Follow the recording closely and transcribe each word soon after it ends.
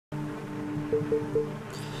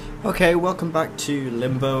Okay, welcome back to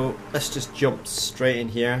Limbo. Let's just jump straight in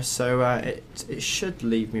here. So it should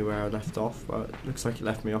leave me where I left off, but it looks like it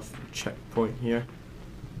left me off the checkpoint here.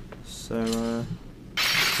 So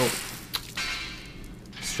oh,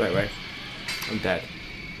 straight away, I'm dead.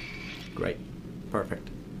 Great, perfect.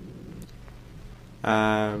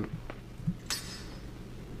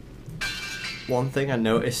 One thing I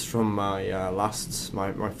noticed from my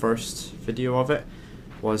my first video of it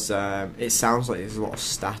was it sounds like there's a lot of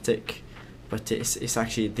static, but it's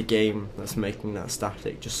actually the game that's making that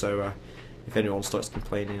static, just so if anyone starts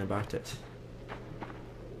complaining about it.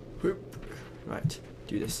 Whoop. Right,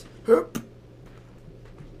 do this. Whoop.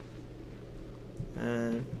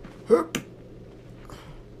 And whoop.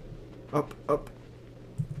 Up, up.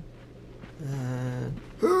 And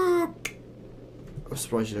whoop. I'm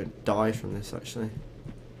surprised you don't die from this, actually.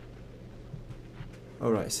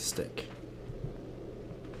 Oh right, it's a stick.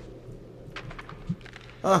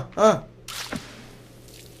 Ah!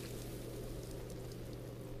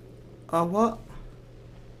 Oh, what?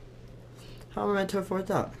 How am I meant to avoid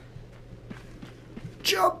that?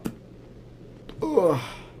 Jump! Ugh.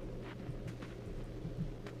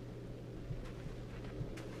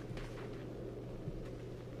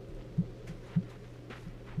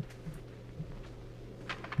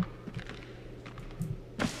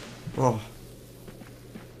 Oh.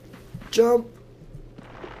 Jump!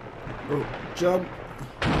 Oh, jump!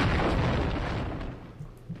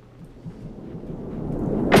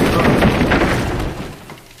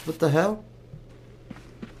 What the hell?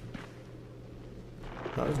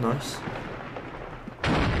 That was nice.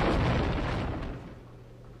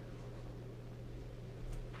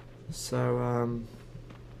 So,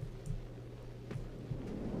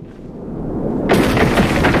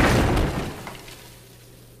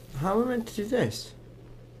 how am I meant to do this?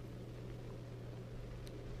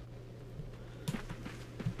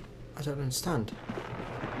 I don't understand.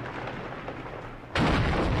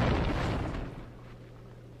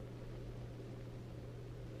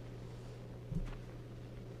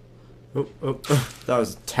 Oh, that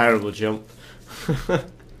was a terrible jump.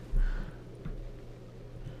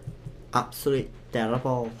 Absolutely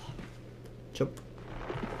terrible jump.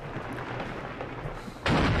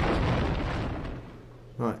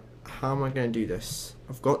 Right, how am I going to do this?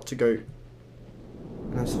 I've got to go.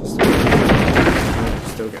 That's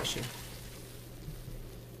still gets you.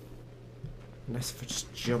 Unless if I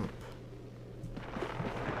just jump.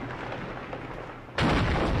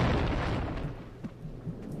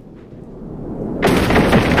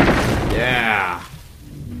 Yeah.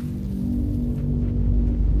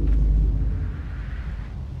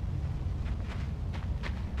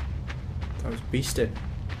 That was beasted.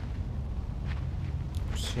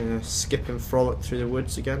 Just gonna skip and frolic through the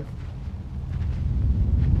woods again.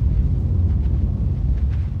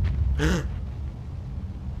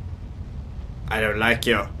 I don't like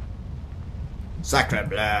you. Sacre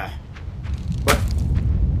bleu. What?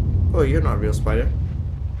 Oh, you're not a real spider.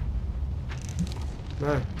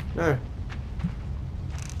 No, no.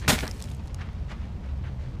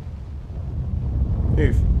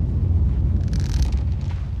 Move.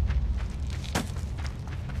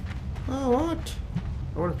 Oh, what?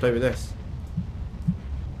 I want to play with this.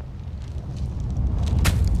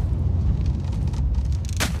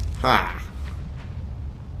 Ha!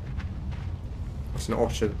 That's an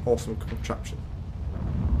awesome contraption.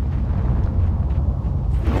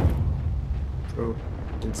 Oh,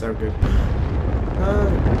 didn't sound good.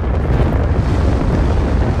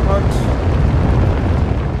 What?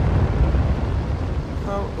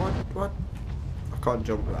 Oh, what? I can't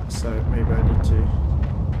jump that, so maybe I need to.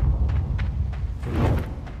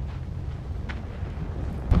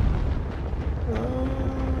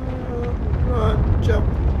 Run, jump.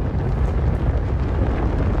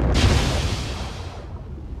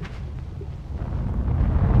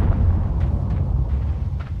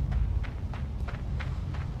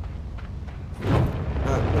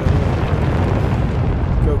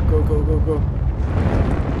 Go.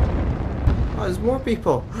 Oh, there's more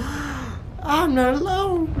people. I'm not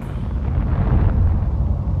alone.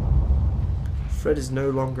 Fred is no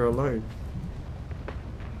longer alone.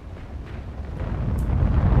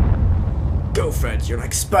 Go, Fred, you're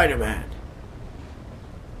like Spider-Man.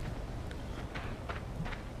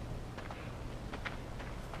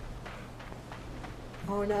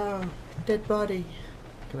 Oh no, dead body.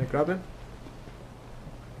 Can I grab him?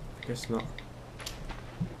 I guess not.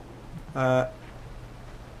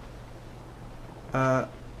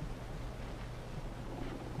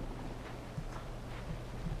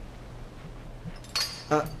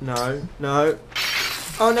 No.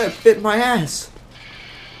 Oh no, bit my ass.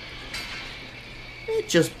 It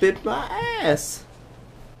just bit my ass.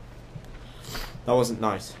 That wasn't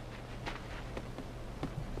nice.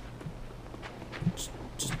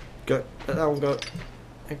 Just go. Let that one go.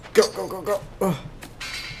 And go, go, go, go. Oh.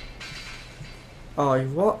 Oh,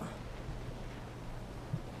 what?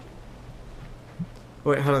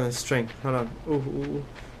 Wait, hold on, there's string. Hold on. Ooh, ooh, ooh.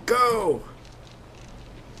 Go!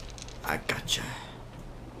 I gotcha.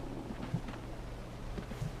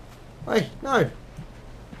 Hey, no!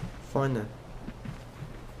 Fine then.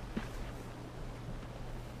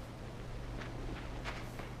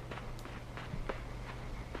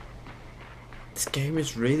 This game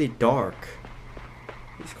is really dark.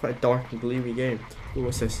 It's quite a dark and gloomy game. Ooh,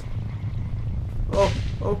 what's this? Oh,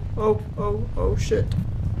 oh, oh, oh, oh, shit.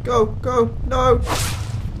 Go, go, no!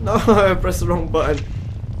 No, I pressed the wrong button.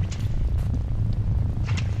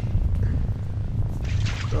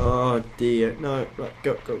 Oh dear, no, right,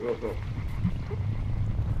 go, go, go, go.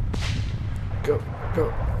 Go,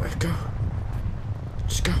 go, go.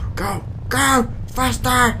 Just go, go, go!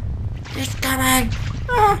 Faster! It's coming!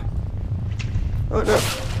 Ah! Oh no.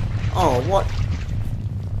 Oh, what?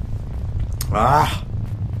 Ah!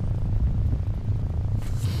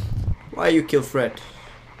 Why you kill Fred?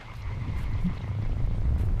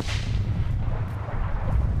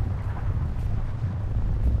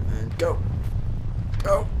 And go.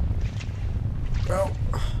 Go. Go.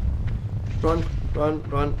 Run, run,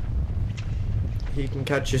 run. He can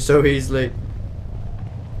catch you so easily.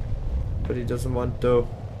 But he doesn't want to.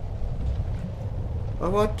 Oh,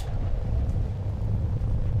 what?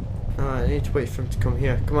 Oh, I need to wait for him to come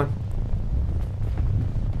here. Come on.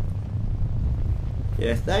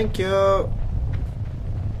 Yeah, thank you.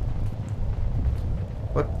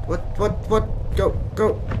 What? Go,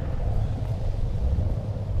 go.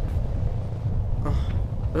 Oh,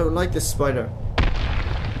 I don't like this spider.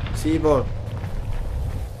 It's evil.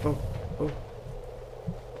 Oh, oh.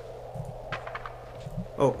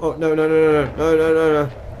 Oh, oh, no, no, no, no, no, no, no, no.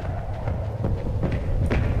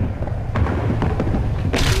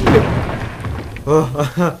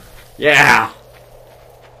 Oh, yeah.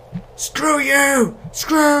 Screw you!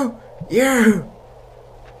 Screw you!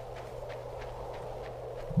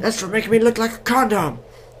 That's for making me look like a condom.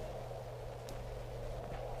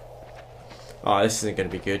 Oh, this isn't gonna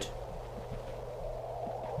be good.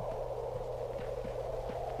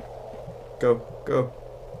 Go, go.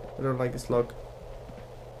 I don't like this log.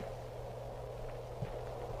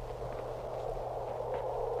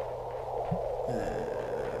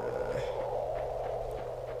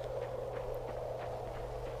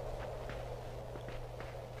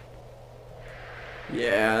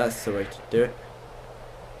 Yeah, that's the way to do it.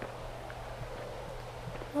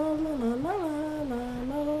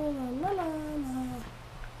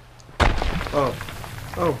 Oh,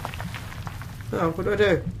 oh, no! What do I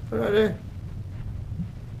do? What do I do?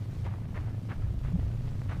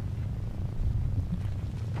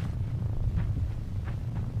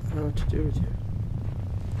 I don't know what to do with you.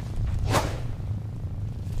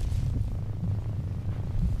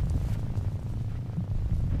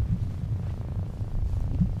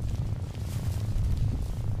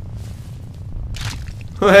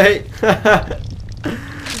 Wait!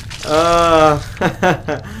 Oh,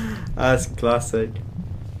 that's classic.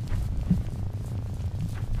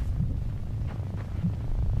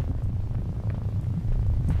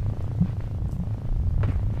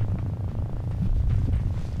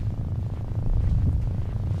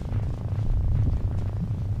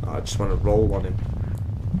 I just want to roll on him.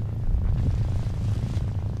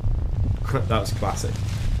 That was classic.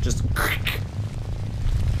 Just.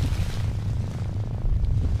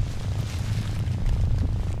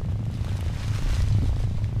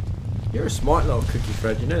 You're a smart little cookie,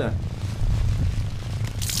 Fred, you know that?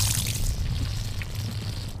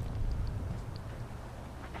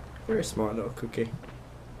 You're a smart little cookie.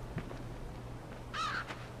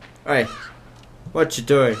 Hey, what you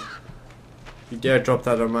doing? You dare drop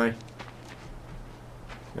that on me?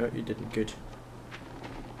 No, you didn't. Good.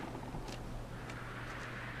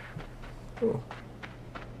 Oh.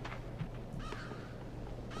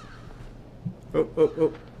 Oh, oh,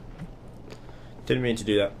 oh. Didn't mean to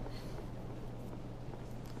do that.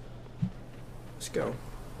 Let's go.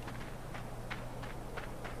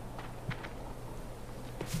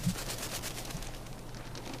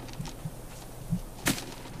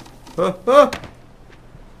 Oh, oh!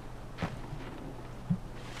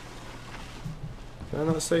 Can I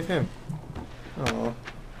not save him? Oh.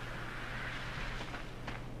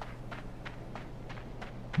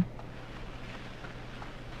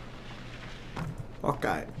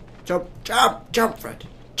 Okay. Jump, jump, jump, Fred.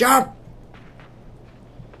 Jump!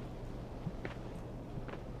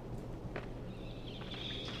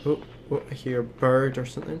 Oh, oh, I hear a bird or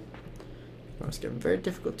something. Oh, it's getting very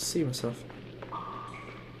difficult to see myself.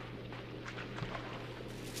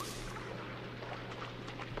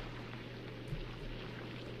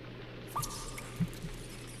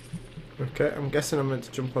 Okay, I'm guessing I'm meant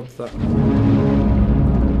to jump onto that.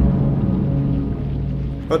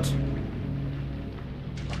 What?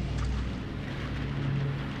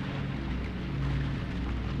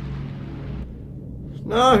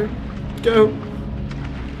 No! Go!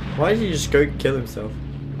 Why did he just go kill himself?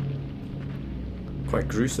 Quite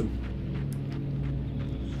gruesome.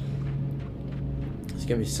 There's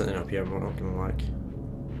gonna be something up here I'm not gonna like.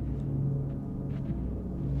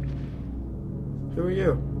 Who are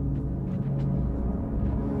you?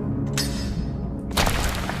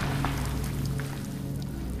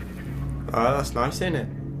 Oh, that's nice, ain't it?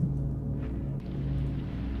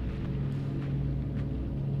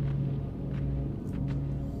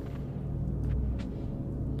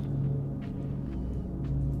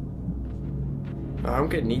 Oh, I'm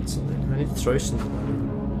gonna need something. I need to throw something at him.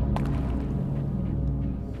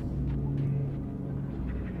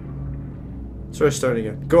 Throw a stone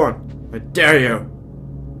again. Go on! I dare you!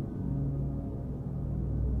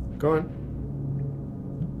 Go on.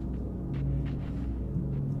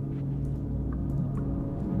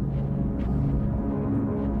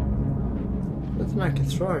 Nothing I can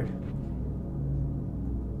throw.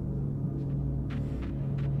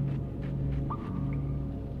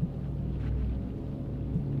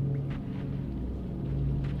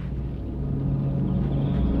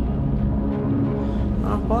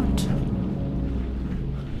 What?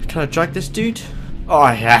 Can I drag this dude? Oh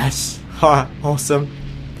yes! Awesome.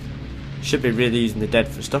 Should be really using the dead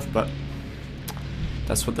for stuff, but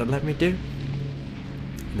that's what they'll let me do.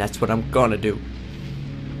 And that's what I'm gonna do.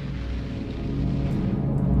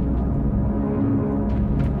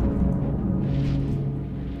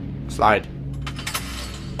 Slide.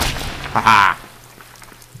 Haha!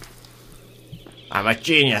 I'm a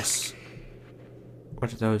genius!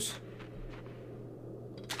 What are those?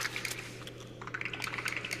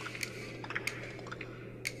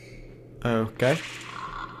 Okay.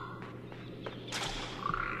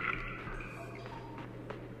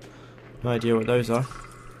 No idea what those are.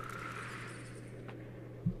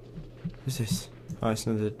 What's this? Oh, it's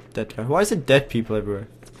another dead guy. Why is there dead people everywhere?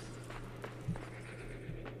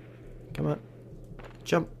 Come on.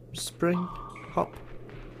 Jump. Spring. Hop.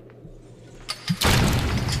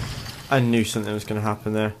 I knew something was going to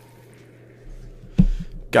happen there.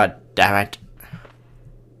 God damn it.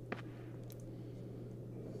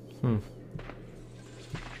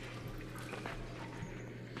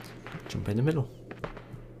 Jump in the middle.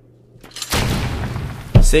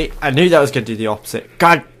 See, I knew that was going to do the opposite.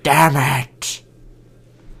 God damn it!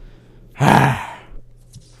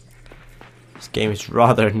 This game is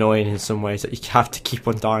rather annoying in some ways that you have to keep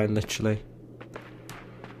on dying, literally.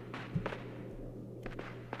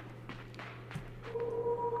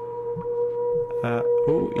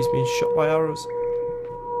 Oh, he's being shot by arrows.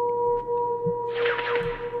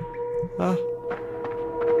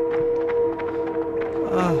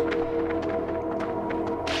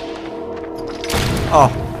 Oh,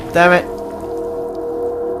 damn it.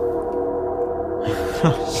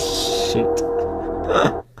 Oh, shit.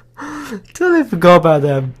 Totally forgot about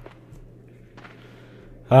them.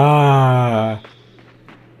 Ah.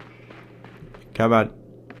 Come on.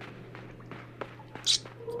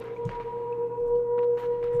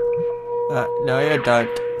 No, you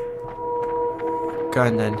don't. Go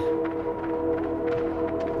on then.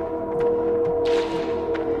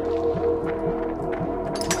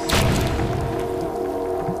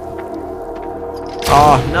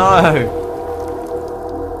 Oh no!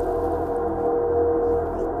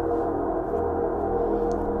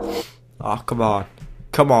 Oh, come on.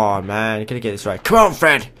 Come on, man. You gotta get this right. Come on,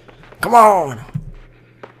 Fred! Come on!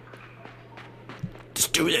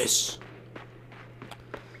 Just do this.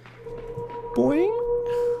 Boing.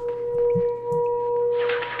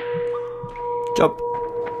 Jump.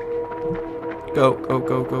 Go, go,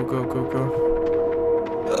 go, go, go, go, go.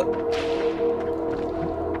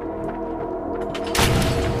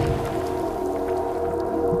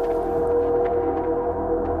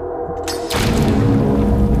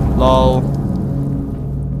 Lol.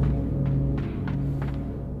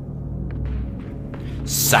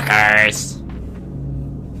 Suckers!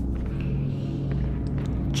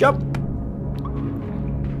 Jump!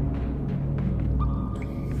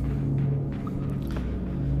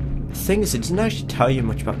 The thing is, it doesn't actually tell you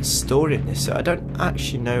much about the story in this, so I don't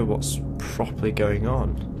actually know what's properly going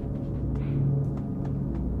on.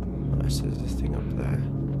 Oh, so there's a thing up there.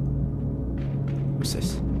 What's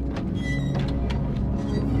this?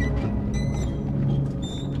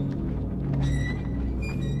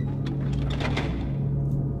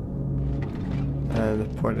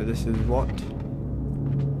 point of this is what?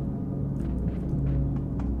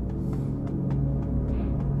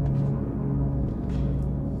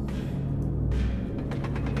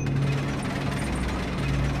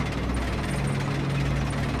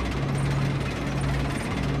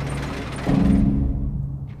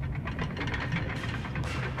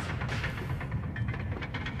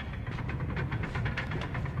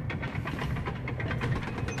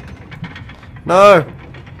 No!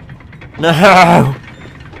 No!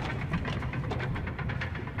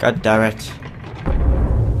 God damn it.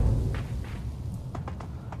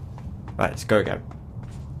 Right, let's go again.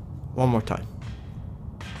 One more time.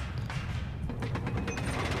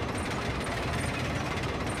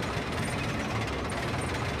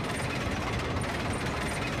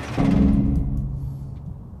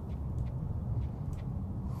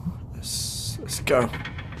 Let's go.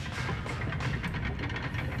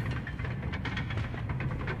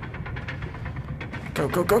 Go,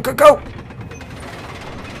 go, go, go, go!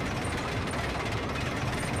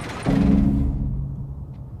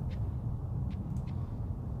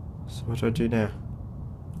 So what do I do now?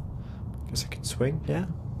 Guess I can swing, yeah?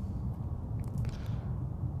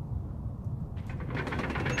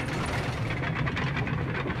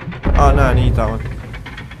 Oh no, I need that one.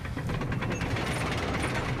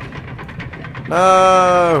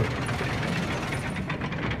 No!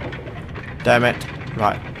 Damn it.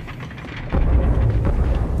 Right.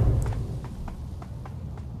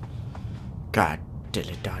 God,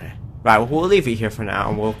 dilly darn it. Right, well, we'll leave it here for now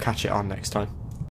and we'll catch it on next time.